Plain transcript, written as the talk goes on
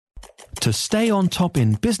To stay on top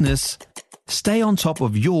in business, stay on top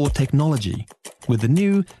of your technology with the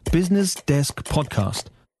new Business Desk podcast,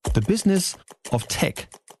 The Business of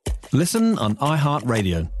Tech. Listen on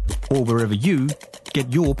iHeartRadio or wherever you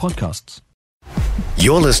get your podcasts.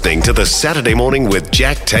 You're listening to the Saturday Morning with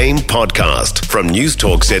Jack Tame podcast from News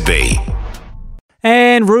Talk ZB.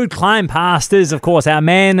 And Ruud Kleinpaste is, of course, our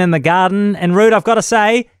man in the garden. And Ruud, I've got to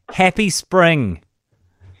say, happy spring.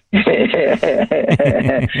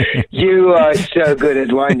 You are so good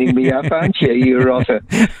at winding me up, aren't you? You rotter.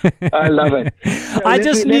 I love it. So I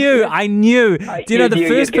knew. Do you know the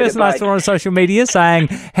first person I saw on social media saying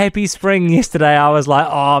happy spring yesterday, I was like,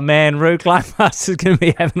 oh man, Ruud Kleinpaste is going to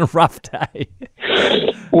be having a rough day.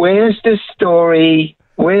 Where's the story?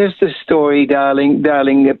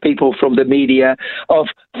 Darling, people from the media of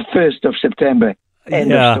 1st of September?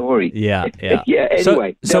 End of story. Yeah.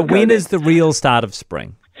 Anyway. So when is the real start of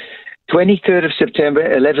spring? 23rd of September,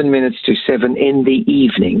 11 minutes to 7 in the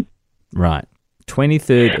evening. Right.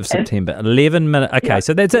 23rd of September, 11 minutes. Okay,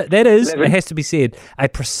 so that's it. That is, 11. It has to be said, a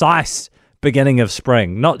precise beginning of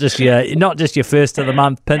spring. Not just your first of the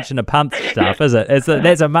month pinch and a pump stuff, is it?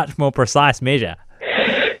 That's a much more precise measure.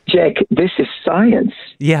 Jack, this is science.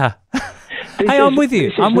 Yeah. I'm with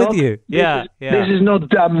you. Yeah. This is not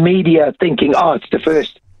dumb media thinking, it's the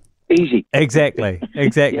first. Easy. Exactly.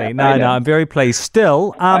 No, I'm very pleased.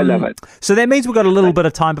 Still, I love it. So that means we've got a little bit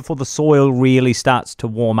of time before the soil really starts to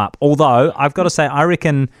warm up. Although, I've got to say, I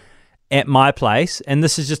reckon at my place, and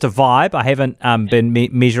this is just a vibe, I haven't been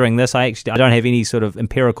measuring this. I don't have any sort of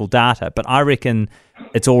empirical data, but I reckon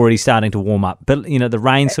it's already starting to warm up. But, the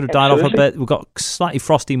rain sort of died off a bit. We've got slightly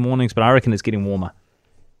frosty mornings, but I reckon it's getting warmer.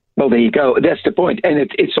 Well, there you go. That's the point. And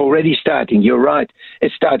it's already starting. You're right.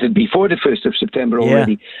 It started before the 1st of September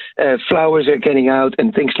already. Yeah. Flowers are getting out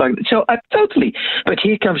and things like that. So totally. But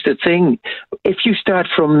here comes the thing. If you start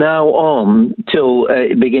from now on till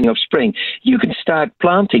beginning of spring, you can start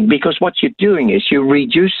planting, because what you're doing is you're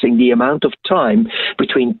reducing the amount of time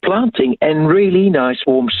between planting and really nice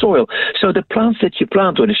warm soil. So the plants that you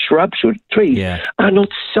plant, or the shrubs or the trees, are not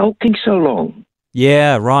sulking so long.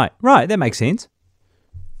 Yeah, right. That makes sense.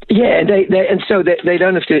 Yeah, and they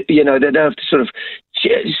don't have to, they don't have to sort of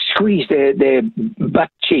squeeze their butt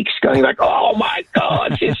cheeks, going like, "Oh my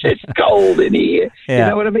God, it's cold in here." Yeah. You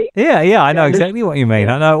know what I mean? Yeah, I know exactly what you mean.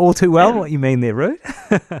 I know all too well what you mean there, Ruud.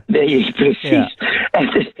 There you go. Yeah.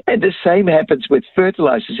 And the same happens with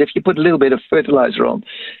fertilizers. If you put a little bit of fertilizer on,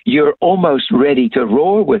 you're almost ready to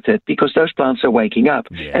roar with it, because those plants are waking up,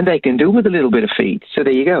 and they can do with a little bit of feed. So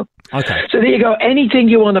there you go. Okay. So there you go. Anything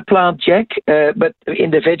you want to plant, Jack, but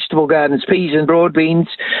in the vegetable gardens, peas and broadbeans,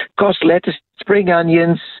 cos lettuce, spring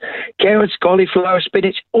onions, carrots, cauliflower,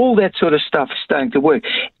 spinach, all that sort of stuff is starting to work.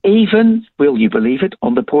 Even, will you believe it,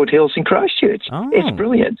 on the Port Hills in Christchurch. Oh. It's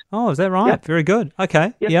brilliant. Oh, is that right? Yep. Very good.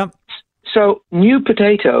 Okay. Yep. So new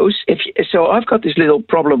potatoes, so I've got this little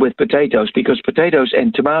problem with potatoes, because potatoes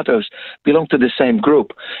and tomatoes belong to the same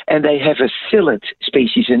group, and they have a psyllid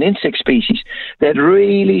species, an insect species, that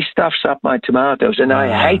really stuffs up my tomatoes, and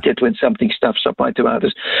I hate it when something stuffs up my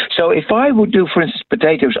tomatoes. So if I would do, for instance,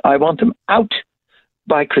 potatoes, I want them out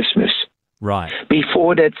by Christmas. Right.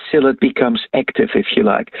 Before that psyllid becomes active, if you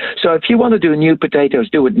like. So if you want to do new potatoes,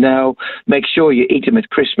 do it now. Make sure you eat them at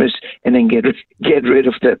Christmas, and then get rid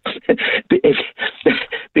of the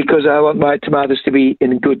because I want my tomatoes to be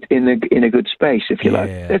in a good space, if you like.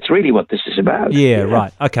 That's really what this is about. Yeah.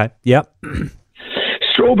 Right. Okay. Yep.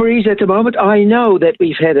 Strawberries at the moment. I know that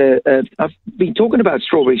we've had I've been talking about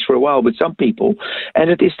strawberries for a while with some people, and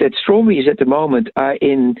it is that strawberries at the moment are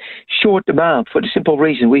in short amount, for the simple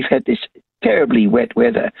reason we've had this terribly wet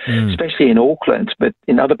weather, especially in Auckland, but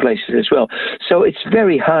in other places as well. So it's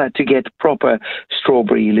very hard to get proper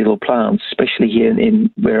strawberry little plants, especially here in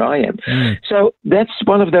where I am. So that's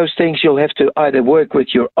one of those things you'll have to either work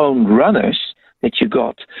with your own runners that you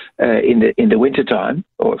got in the winter time,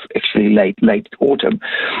 or actually late autumn.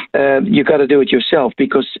 You got to do it yourself,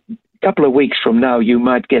 because a couple of weeks from now you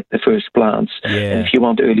might get the first plants. Yeah. And if you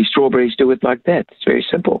want early strawberries, do it like that. It's very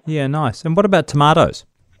simple. Yeah, nice. And what about tomatoes?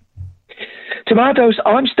 Tomatoes,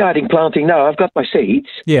 I'm starting planting now. I've got my seeds.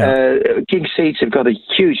 Yeah. King Seeds have got a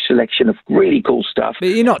huge selection of really cool stuff. But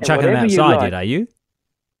you're not chucking them outside yet, are you?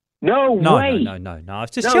 No way. No. I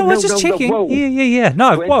was just checking. No, yeah.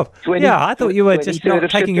 No, I thought you were just not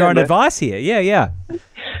taking your own advice here. Yeah.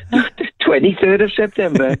 23rd of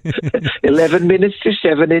September, 11 minutes to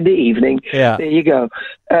 7 in the evening. Yeah. There you go.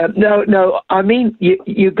 No, I mean,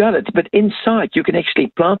 you got it. But inside, you can actually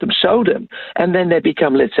plant them, sow them, and then they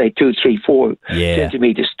become, let's say, 2, 3, 4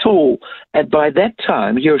 centimeters tall. And by that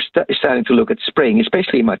time, you're starting to look at spring,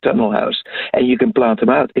 especially in my tunnel house, and you can plant them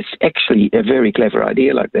out. It's actually a very clever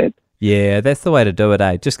idea like that. Yeah, that's the way to do it,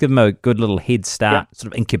 eh? Just give them a good little head start,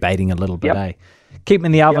 sort of incubating a little bit, eh? Keep them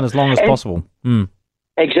in the oven as long as possible.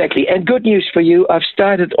 Exactly. And good news for you, I've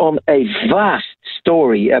started on a vast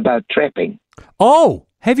story about trapping. Oh,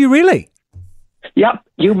 have you really? Yep,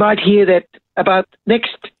 you might hear that about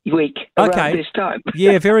next week around this time.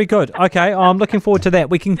 Yeah, very good. Okay, I'm looking forward to that.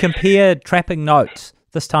 We can compare trapping notes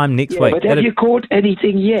this time next week. But have you caught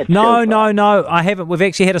anything yet? No, I haven't. We've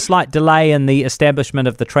actually had a slight delay in the establishment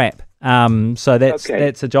of the trap. So that's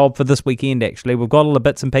a job for this weekend, actually. We've got all the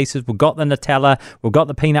bits and pieces. We've got the Nutella. We've got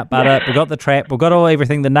the peanut butter. We've got the trap. We've got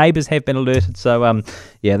everything. The neighbours have been alerted. So,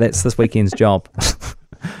 that's this weekend's job.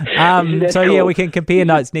 We can compare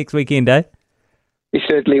notes next weekend, eh? You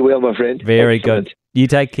certainly will, my friend. Very good. You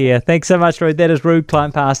take care. Thanks so much, Ruud. That is Ruud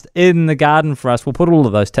Kleinpaste in the garden for us. We'll put all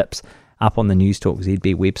of those tips up on the News Talk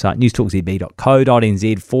ZB website,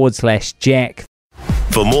 newstalkzb.co.nz/Jack.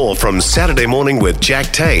 For more from Saturday Morning with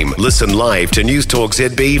Jack Tame, listen live to News Talk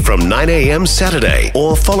ZB from 9 a.m. Saturday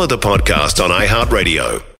or follow the podcast on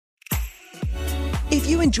iHeartRadio. If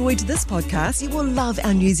you enjoyed this podcast, you will love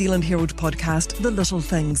our New Zealand Herald podcast, The Little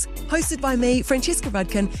Things, hosted by me, Francesca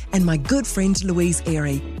Rudkin, and my good friend Louise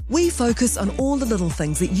Airy. We focus on all the little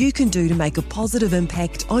things that you can do to make a positive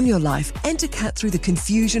impact on your life and to cut through the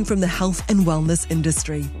confusion from the health and wellness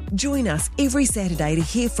industry. Join us every Saturday to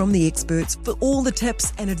hear from the experts for all the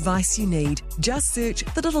tips and advice you need. Just search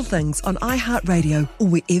The Little Things on iHeartRadio or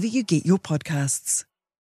wherever you get your podcasts.